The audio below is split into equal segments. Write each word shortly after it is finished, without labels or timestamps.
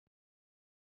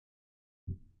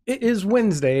It is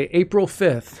Wednesday, April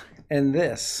 5th, and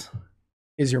this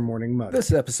is your Morning Mud.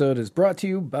 This episode is brought to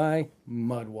you by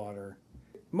Mudwater.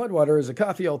 Mudwater is a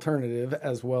coffee alternative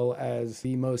as well as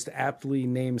the most aptly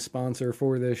named sponsor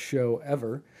for this show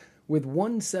ever, with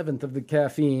 1/7 of the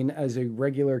caffeine as a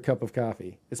regular cup of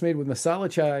coffee. It's made with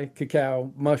masala chai,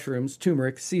 cacao, mushrooms,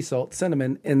 turmeric, sea salt,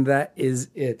 cinnamon, and that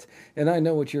is it. And I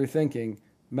know what you're thinking,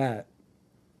 Matt,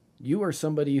 you are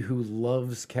somebody who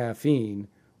loves caffeine.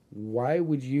 Why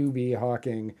would you be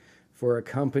hawking for a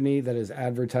company that is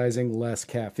advertising less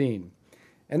caffeine?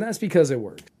 And that's because it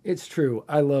works. It's true.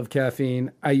 I love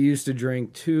caffeine. I used to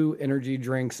drink 2 energy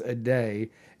drinks a day,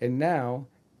 and now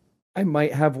I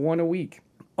might have one a week.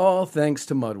 All thanks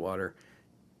to Mudwater.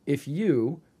 If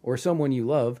you or someone you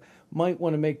love might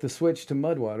want to make the switch to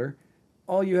Mudwater,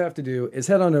 all you have to do is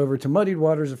head on over to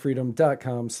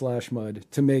muddiedwatersoffreedom.com/mud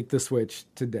to make the switch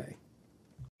today.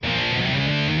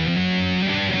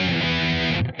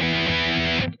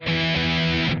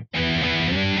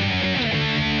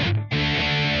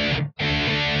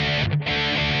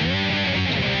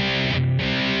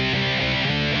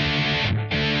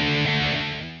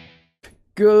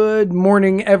 Good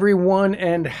morning, everyone,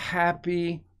 and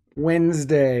happy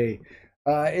Wednesday.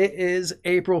 It is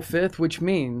April 5th, which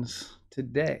means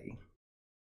today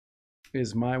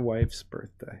is my wife's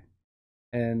birthday.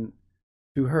 And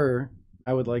to her,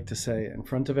 I would like to say in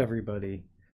front of everybody,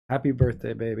 happy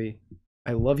birthday, baby.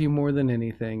 I love you more than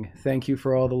anything. Thank you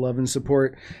for all the love and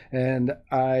support. And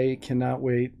I cannot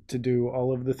wait to do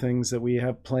all of the things that we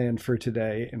have planned for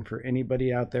today. And for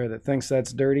anybody out there that thinks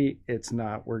that's dirty, it's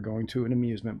not. We're going to an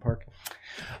amusement park.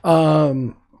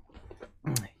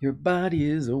 Your body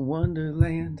is a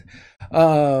wonderland.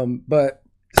 But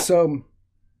so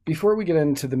before we get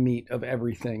into the meat of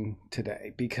everything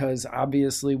today, because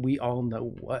obviously we all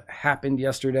know what happened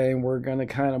yesterday, and we're going to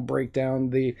kind of break down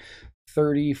the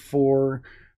 34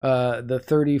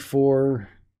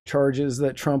 charges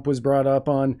that Trump was brought up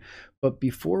on. But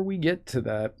before we get to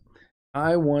that,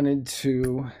 I wanted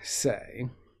to say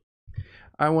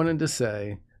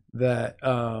that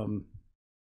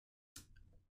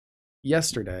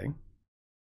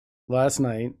last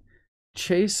night,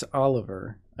 Chase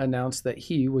Oliver announced that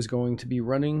he was going to be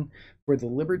running for the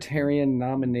Libertarian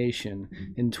nomination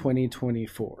in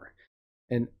 2024.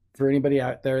 And for anybody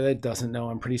out there that doesn't know,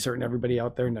 I'm pretty certain everybody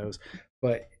out there knows,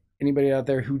 but anybody out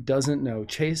there who doesn't know,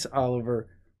 Chase Oliver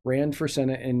ran for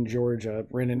Senate in Georgia,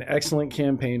 ran an excellent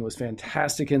campaign, was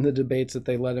fantastic in the debates that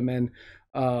they let him in.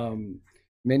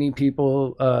 Many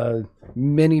people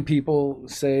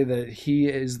say that he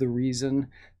is the reason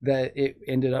that it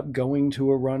ended up going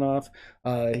to a runoff.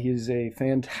 He's a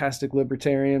fantastic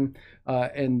libertarian,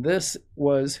 and this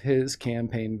was his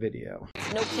campaign video.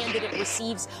 No candidate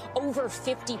receives over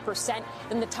 50%.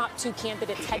 Then the top 2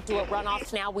 candidates head to a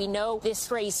runoff. Now we know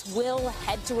this race will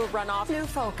head to a runoff. New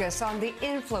focus on the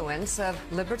influence of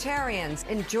libertarians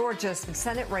in Georgia's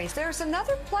Senate race. There's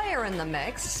another player in the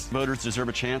mix. Voters deserve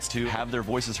a chance to have their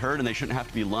voices heard, and they shouldn't have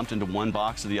to be lumped into one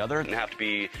box or the other and have to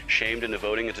be shamed into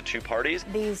voting into 2 parties.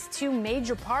 These 2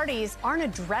 major parties aren't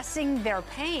addressing their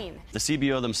pain. The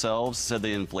CBO themselves said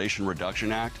the Inflation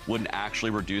Reduction Act wouldn't actually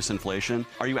reduce inflation.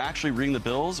 Are you actually reading the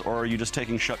bills, or are you just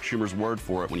taking Chuck Schumer's word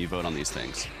for it when you vote on these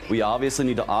things? We obviously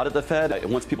need to audit the Fed.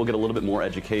 Once people get a little bit more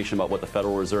education about what the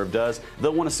Federal Reserve does,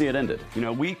 they'll want to see it ended. You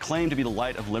know, we claim to be the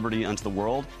light of liberty unto the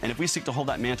world, and if we seek to hold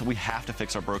that mantle, we have to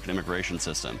fix our broken immigration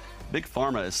system. Big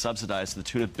Pharma is subsidized to the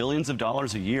tune of billions of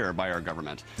dollars a year by our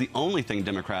government. The only thing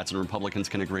Democrats and Republicans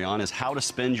can agree on is how to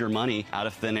spend your money out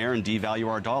of thin air and devalue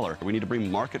our dollar. We need to bring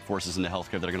market forces into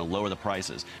healthcare that are going to lower the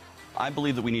prices. I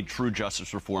believe that we need true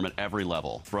justice reform at every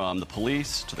level, from the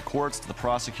police to the courts to the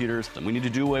prosecutors. And we need to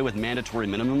do away with mandatory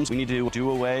minimums. We need to do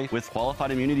away with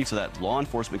qualified immunity so that law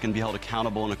enforcement can be held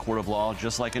accountable in a court of law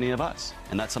just like any of us.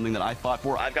 And that's something that I fought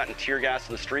for. I've gotten tear gas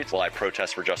in the streets while I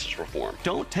protest for justice reform.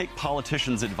 Don't take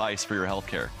politicians' advice for your health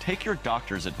care. Take your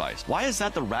doctor's advice. Why is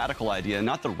that the radical idea and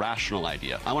not the rational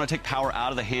idea? I want to take power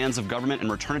out of the hands of government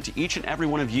and return it to each and every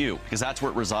one of you, because that's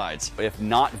where it resides. If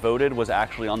not voted was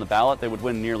actually on the ballot, they would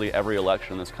win nearly every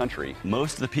election in this country.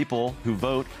 Most of the people who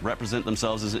vote represent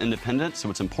themselves as independent, so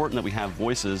it's important that we have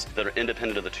voices that are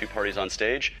independent of the 2 parties on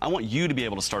stage. I want you to be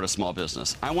able to start a small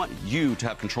business. I want you to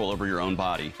have control over your own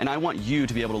body, and I want you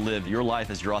to be able to live your life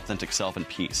as your authentic self in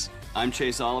peace. I'm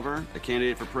Chase Oliver, a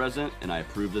candidate for president, and I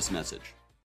approve this message.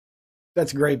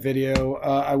 That's a great video.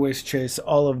 I wish Chase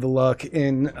all of the luck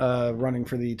in running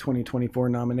for the 2024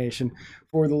 nomination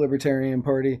for the Libertarian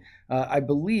Party. I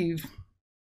believe,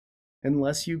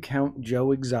 unless you count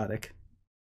Joe Exotic,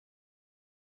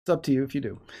 it's up to you if you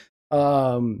do.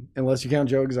 Unless you count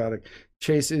Joe Exotic,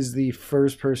 Chase is the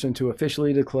first person to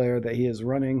officially declare that he is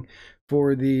running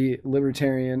for the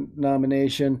Libertarian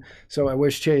nomination. So I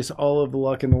wish Chase all of the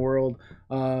luck in the world.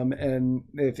 And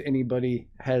if anybody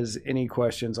has any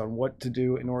questions on what to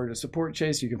do in order to support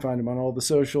Chase, you can find him on all the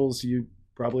socials. You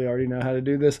probably already know how to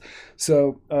do this.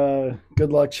 So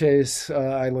good luck, Chase.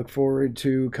 I look forward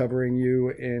to covering you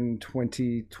in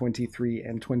 2023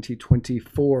 and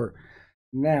 2024.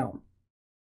 Now,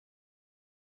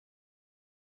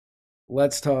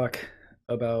 let's talk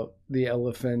about the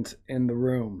elephant in the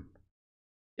room.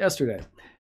 Yesterday,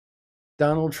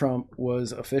 Donald Trump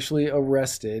was officially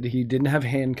arrested. He didn't have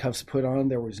handcuffs put on.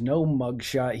 There was no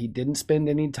mugshot. He didn't spend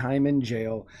any time in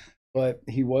jail, but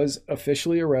he was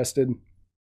officially arrested.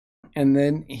 And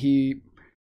then he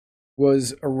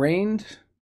was arraigned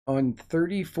on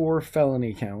 34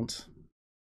 felony counts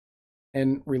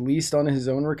and released on his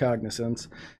own recognizance.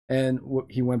 And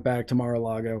he went back to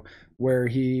Mar-a-Lago, where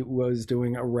he was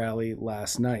doing a rally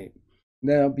last night.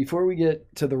 Now, before we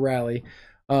get to the rally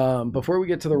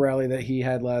that he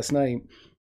had last night,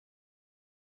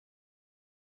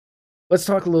 let's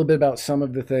talk a little bit about some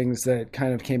of the things that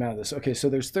kind of came out of this. Okay, so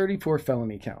there's 34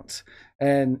 felony counts,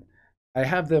 and I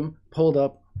have them pulled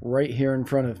up right here in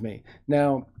front of me.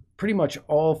 Now, pretty much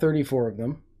all 34 of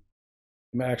them,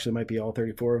 actually might be all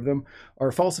 34 of them,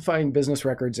 are falsifying business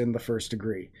records in the first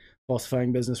degree.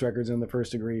 Falsifying business records in the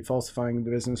first degree, falsifying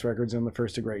business records in the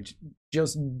first degree.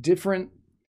 Just different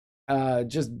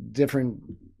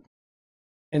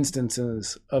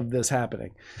instances of this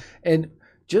happening. And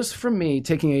just from me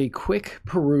taking a quick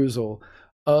perusal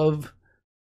of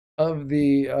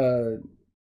the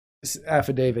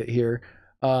affidavit here,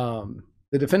 the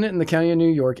defendant in the county of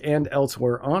New York and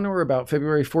elsewhere on or about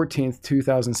February 14th,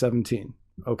 2017.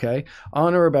 Okay.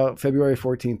 On or about February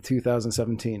 14th,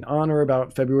 2017. On or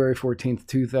about February 14th,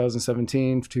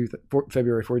 2017.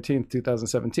 February 14th,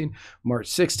 2017. March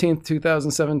 16th,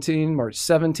 2017. March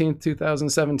 17th,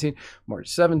 2017. March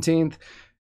 17th.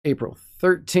 April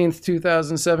 13th,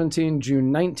 2017.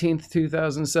 June 19th,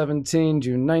 2017.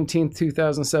 June 19th,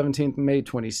 2017. May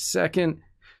 22nd.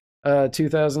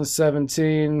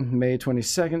 2017, May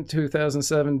 22nd,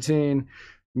 2017,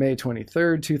 May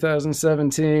 23rd,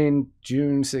 2017,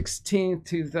 June 16th,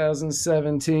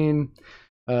 2017,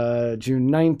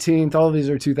 June 19th, all of these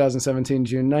are 2017,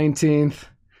 June 19th,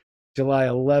 July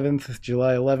 11th,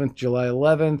 July 11th, July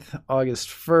 11th, August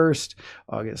 1st,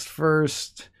 August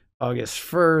 1st, August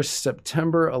 1st,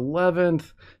 September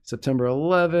 11th, September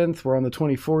 11th, we're on the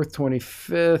 24th,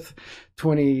 25th,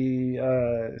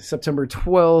 September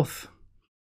 12th,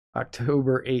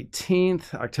 October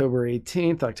 18th, October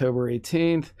 18th, October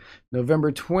 18th,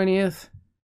 November 20th,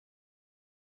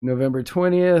 November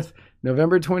 20th,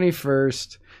 November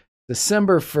 21st,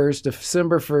 December 1st,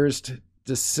 December 1st,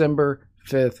 December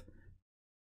 5th,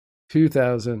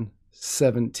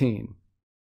 2017.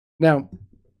 Now,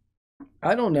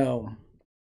 I don't know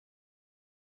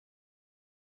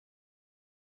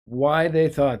why they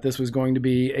thought this was going to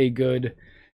be a good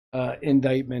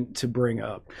indictment to bring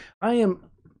up. I'm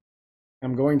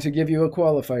going to give you a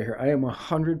qualifier here. I am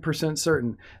 100%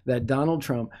 certain that Donald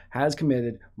Trump has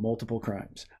committed multiple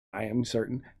crimes. I am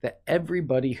certain that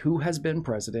everybody who has been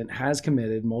president has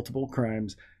committed multiple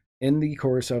crimes in the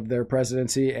course of their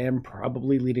presidency and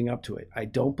probably leading up to it. I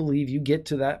don't believe you get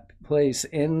to that place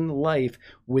in life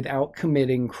without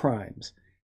committing crimes.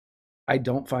 I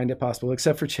don't find it possible,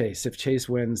 except for Chase. If Chase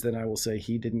wins, then I will say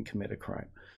he didn't commit a crime.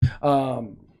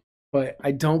 But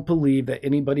I don't believe that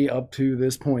anybody up to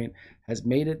this point has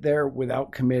made it there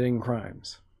without committing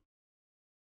crimes.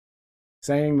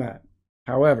 Saying that,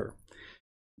 however,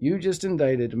 you just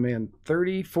indicted a man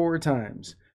 34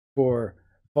 times for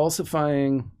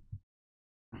falsifying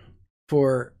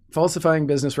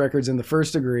business records in the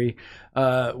first degree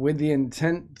with the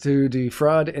intent to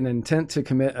defraud and intent to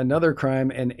commit another crime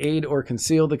and aid or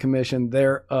conceal the commission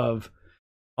thereof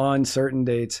on certain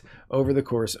dates over the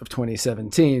course of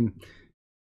 2017.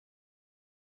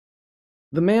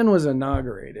 The man was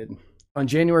inaugurated on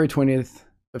January 20th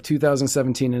of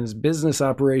 2017, and his business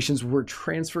operations were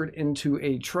transferred into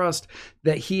a trust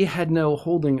that he had no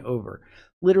holding over.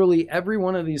 Literally every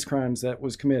one of these crimes that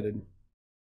was committed,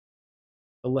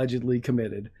 allegedly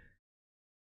committed,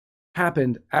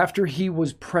 happened after he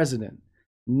was president.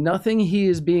 Nothing he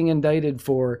is being indicted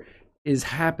for is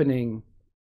happening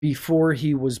before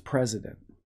he was president,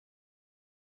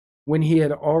 when he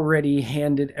had already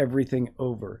handed everything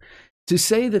over. To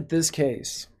say that this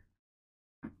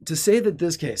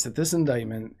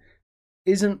indictment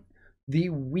isn't the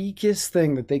weakest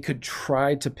thing that they could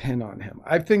try to pin on him.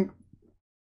 I think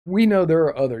we know there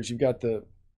are others. You've got the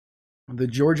The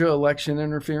Georgia election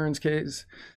interference case,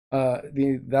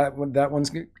 that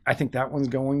one's, I think that one's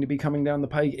going to be coming down the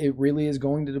pike. It really is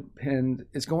going to depend.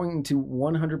 It's going to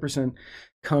 100%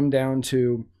 come down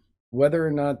to whether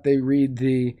or not they read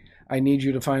the "I need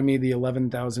you to find me the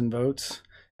 11,000 votes"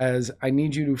 as "I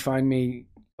need you to find me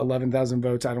 11,000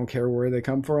 votes. I don't care where they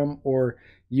come from," or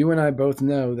 "You and I both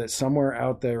know that somewhere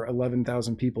out there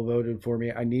 11,000 people voted for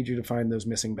me. I need you to find those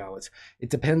missing ballots." It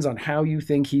depends on how you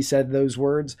think he said those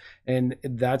words, and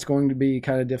that's going to be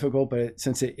kind of difficult. But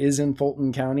since it is in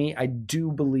Fulton County, I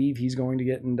do believe he's going to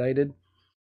get indicted.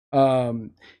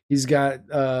 He's got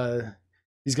the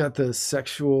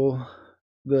sexual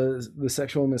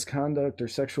misconduct or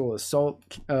sexual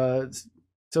assault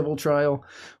civil trial,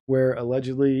 where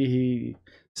allegedly he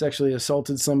sexually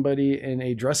assaulted somebody in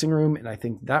a dressing room, and I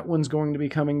think that one's going to be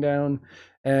coming down.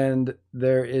 And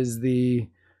there is the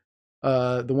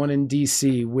one in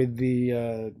DC with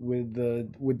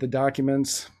the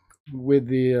documents, with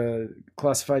the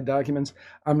classified documents.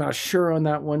 I'm not sure on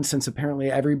that one, since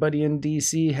apparently everybody in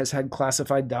DC has had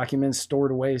classified documents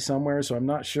stored away somewhere, so I'm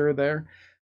not sure there.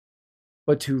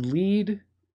 But to lead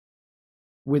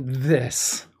with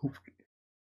this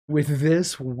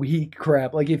weak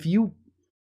crap, like, if you,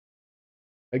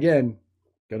 again,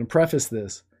 going to preface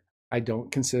this, I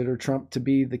don't consider Trump to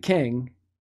be the king.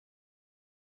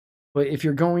 But if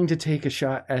you're going to take a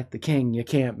shot at the king, you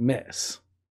can't miss.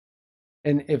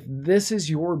 And if this is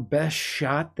your best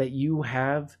shot that you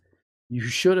have, you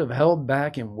should have held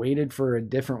back and waited for a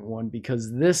different one,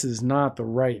 because this is not the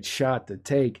right shot to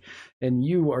take. And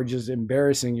you are just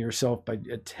embarrassing yourself by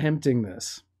attempting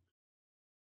this.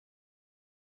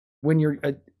 When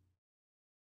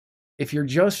if you're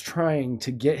just trying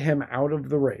to get him out of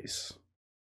the race,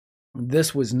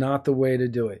 this was not the way to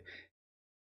do it.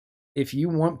 If you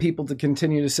want people to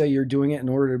continue to say you're doing it in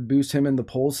order to boost him in the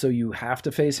polls, so you have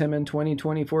to face him in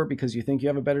 2024 because you think you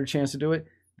have a better chance to do it,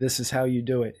 this is how you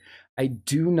do it. I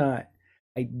do not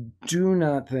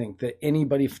think that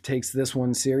anybody takes this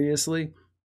one seriously.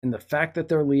 And the fact that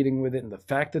they're leading with it, and the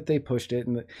fact that they pushed it,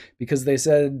 and because they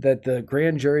said that the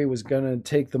grand jury was going to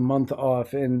take the month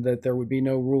off and that there would be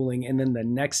no ruling, and then the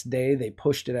next day they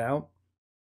pushed it out.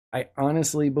 I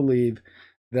honestly believe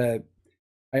that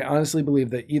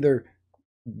either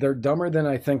they're dumber than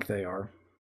I think they are,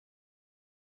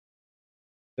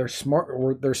 they're smart,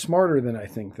 or they're smarter than I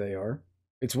think they are.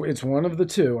 It's one of the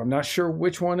two. I'm not sure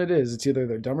which one it is. It's either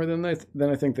they're dumber than I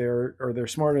think they are, or they're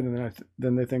smarter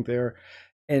than they think they are.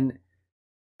 And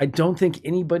I don't think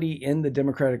anybody in the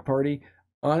Democratic Party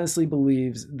honestly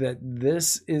believes that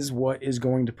this is what is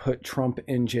going to put Trump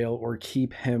in jail or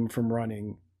keep him from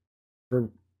running for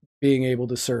being able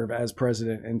to serve as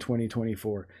president in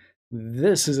 2024.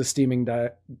 This is a steaming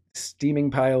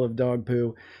pile of dog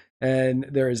poo, and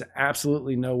there is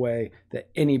absolutely no way that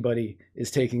anybody is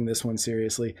taking this one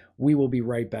seriously. We will be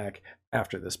right back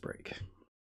after this break.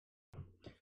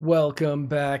 Welcome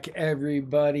back,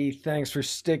 everybody. Thanks for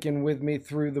sticking with me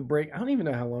through the break. I don't even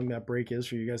know how long that break is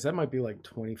for you guys. That might be like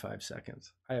 25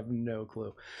 seconds. I have no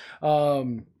clue.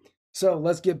 So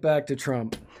let's get back to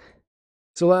Trump.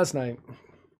 So last night,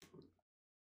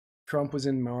 Trump was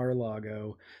in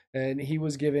Mar-a-Lago, and he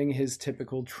was giving his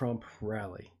typical Trump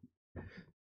rally.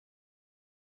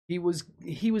 He was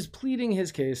pleading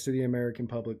his case to the American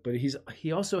public, but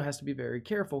he also has to be very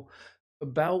careful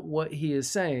about what he is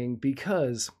saying,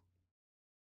 because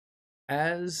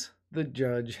as the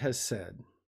judge has said,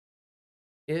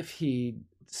 if he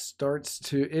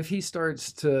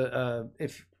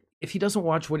doesn't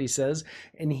watch what he says,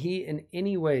 and he in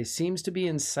any way seems to be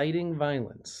inciting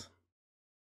violence,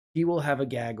 he will have a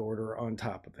gag order on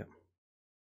top of him,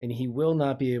 and he will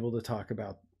not be able to talk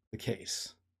about the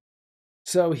case.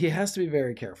 So he has to be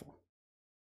very careful.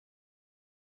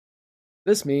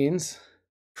 This means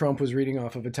Trump was reading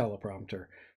off of a teleprompter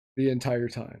the entire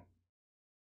time,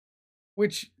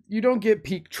 which you don't get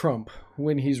peak Trump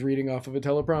when he's reading off of a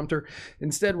teleprompter.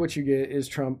 Instead, what you get is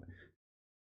Trump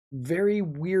very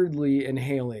weirdly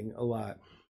inhaling a lot.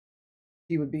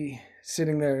 He would be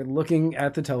sitting there looking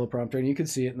at the teleprompter, and you could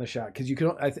see it in the shot,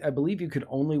 because I believe you could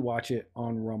only watch it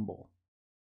on Rumble.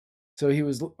 So he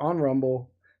was on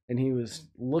Rumble, and he was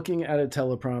looking at a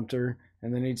teleprompter,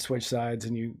 and then he'd switch sides,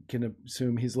 and you can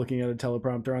assume he's looking at a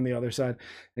teleprompter on the other side,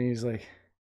 and he's like,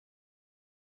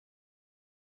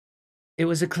 "It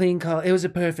was a clean call. It was a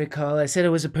perfect call. I said it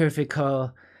was a perfect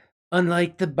call.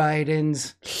 Unlike the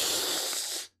Bidens."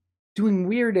 Doing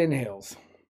weird inhales.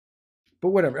 But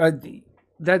whatever. I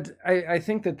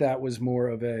think that was more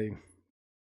of a,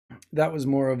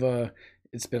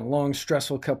 it's been a long,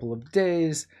 stressful couple of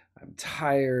days. I'm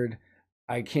tired.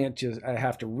 I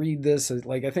have to read this.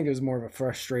 Like, I think it was more of a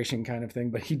frustration kind of thing,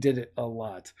 but he did it a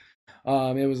lot.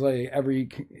 It was like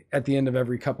at the end of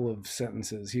every couple of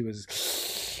sentences, he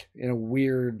was in a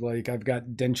weird, like, I've got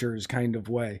dentures kind of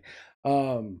way.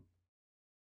 A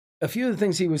few of the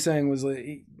things he was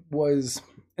saying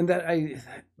and that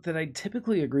I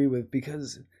typically agree with,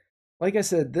 because like I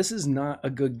said, this is not a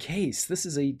good case. This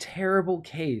is a terrible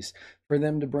case for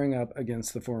them to bring up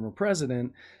against the former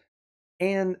president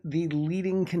and the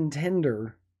leading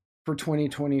contender for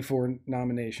 2024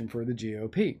 nomination for the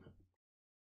GOP.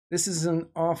 This is an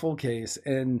awful case,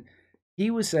 and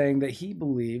he was saying that he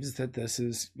believes that this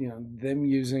is, them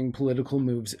using political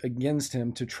moves against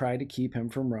him to try to keep him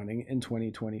from running in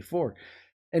 2024.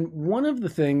 And one of the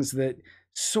things that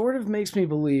sort of makes me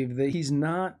believe that he's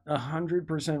not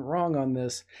 100% wrong on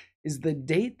this is the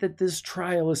date that this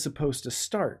trial is supposed to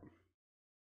start.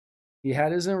 He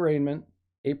had his arraignment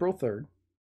April 3rd.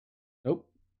 Nope.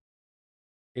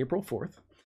 April 4th.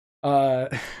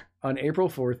 On April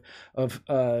 4th of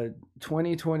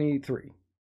 2023.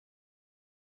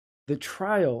 The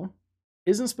trial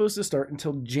isn't supposed to start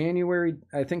until January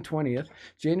 20th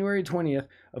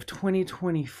of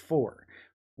 2024.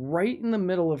 Right in the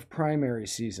middle of primary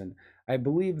season. I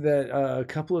believe that a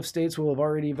couple of states will have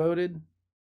already voted.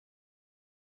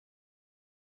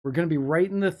 We're going to be right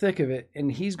in the thick of it,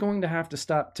 and he's going to have to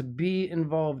stop to be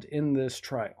involved in this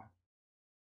trial.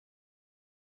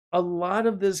 A lot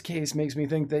of this case makes me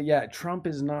think that, yeah, Trump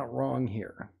is not wrong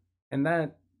here. And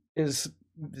that is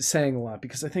saying a lot,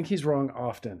 because I think he's wrong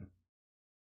often.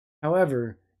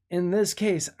 However, in this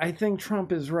case, I think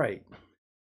Trump is right.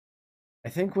 I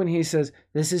think when he says,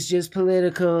 this is just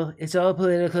political, it's all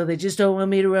political, they just don't want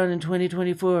me to run in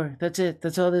 2024. That's it.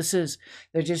 That's all this is.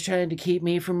 They're just trying to keep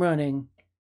me from running.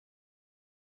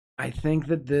 I think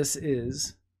that this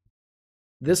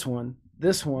one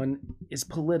is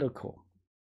political.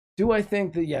 Do I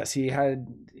think that, yes, he had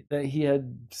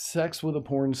sex with a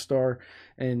porn star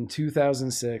in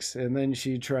 2006 and then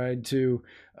she tried to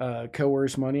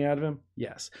coerce money out of him?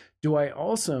 Yes. Do I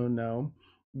also know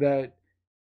that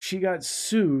she got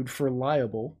sued for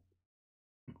libel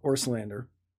or slander,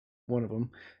 one of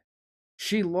them?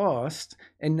 She lost,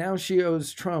 and now she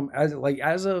owes Trump, as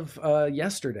of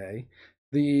yesterday,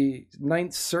 the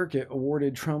Ninth Circuit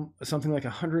awarded Trump something like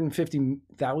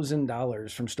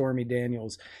 $150,000 from Stormy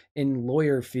Daniels in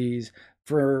lawyer fees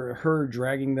for her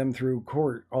dragging them through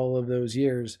court all of those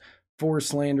years for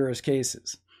slanderous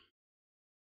cases.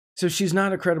 So she's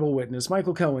not a credible witness.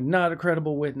 Michael Cohen, not a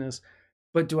credible witness.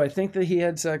 But do I think that he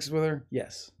had sex with her?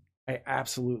 Yes, I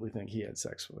absolutely think he had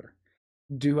sex with her.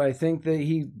 Do I think that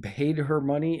he paid her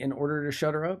money in order to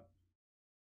shut her up?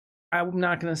 I'm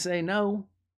not going to say no.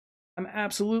 I'm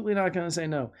absolutely not going to say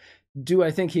no. Do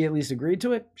I think he at least agreed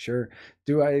to it? Sure.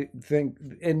 Do I think,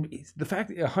 and the fact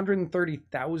that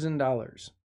 $130,000,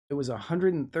 it was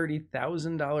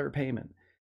 $130,000 payment.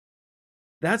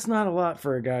 That's not a lot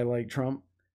for a guy like Trump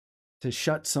to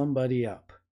shut somebody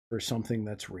up for something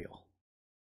that's real.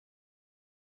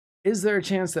 Is there a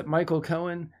chance that Michael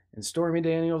Cohen and Stormy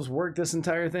Daniels worked this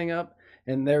entire thing up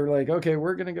and they're like, okay,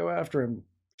 we're going to go after him?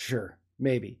 Sure,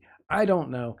 maybe. I don't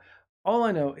know. All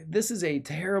I know, this is a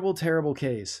terrible, terrible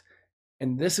case.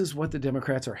 And this is what the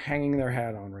Democrats are hanging their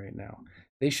hat on right now.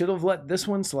 They should have let this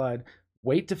one slide.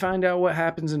 Wait to find out what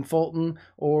happens in Fulton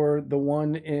or the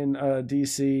one in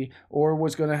D.C. or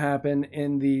what's going to happen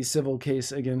in the civil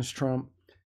case against Trump.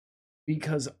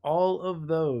 Because all of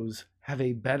those have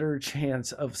a better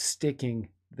chance of sticking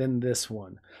than this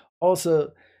one.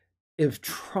 Also, if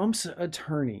Trump's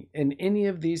attorney in any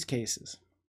of these cases,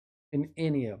 in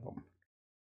any of them,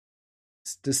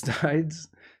 decides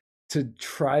to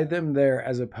try them there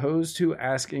as opposed to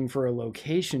asking for a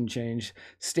location change,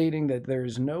 stating that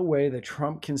there's no way that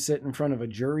Trump can sit in front of a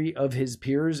jury of his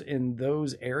peers in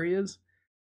those areas,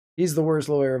 he's the worst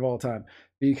lawyer of all time,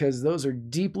 because those are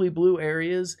deeply blue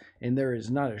areas and there is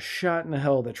not a shot in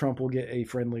hell that Trump will get a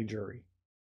friendly jury.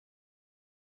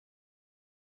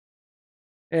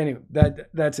 Anyway,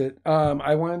 that's it.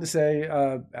 I wanted to say,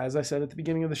 as I said at the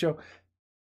beginning of the show,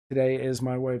 today is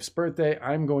my wife's birthday.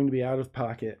 I'm going to be out of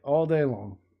pocket all day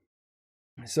long.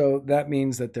 So that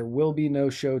means that there will be no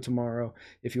show tomorrow.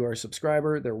 If you are a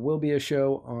subscriber, there will be a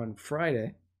show on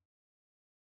Friday.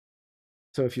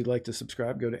 So if you'd like to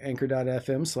subscribe, go to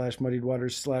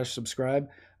anchor.fm/muddiedwaters/subscribe.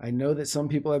 I know that some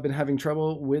people have been having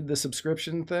trouble with the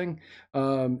subscription thing.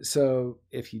 So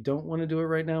if you don't want to do it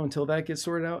right now until that gets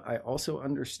sorted out, I also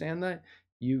understand that.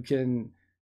 You can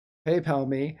PayPal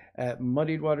me at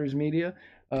muddiedwatersmedia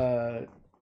at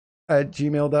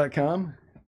gmail.com,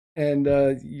 and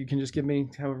you can just give me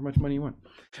however much money you want.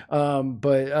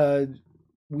 But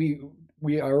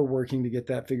we are working to get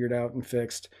that figured out and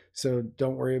fixed. So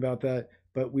don't worry about that.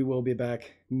 But we will be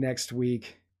back next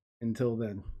week. Until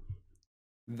then.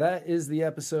 That is the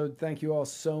episode. Thank you all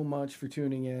so much for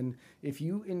tuning in. If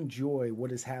you enjoy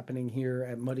what is happening here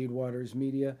at Muddied Waters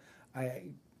Media,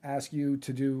 I ask you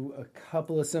to do a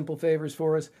couple of simple favors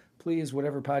for us. Please,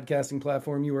 whatever podcasting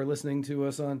platform you are listening to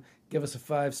us on, give us a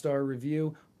 5-star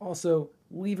review. Also,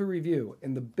 leave a review.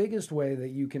 And the biggest way that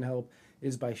you can help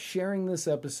is by sharing this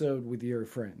episode with your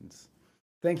friends.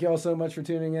 Thank you all so much for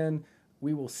tuning in.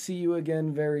 We will see you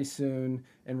again very soon.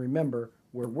 And remember,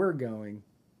 where we're going,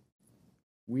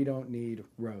 we don't need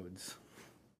roads.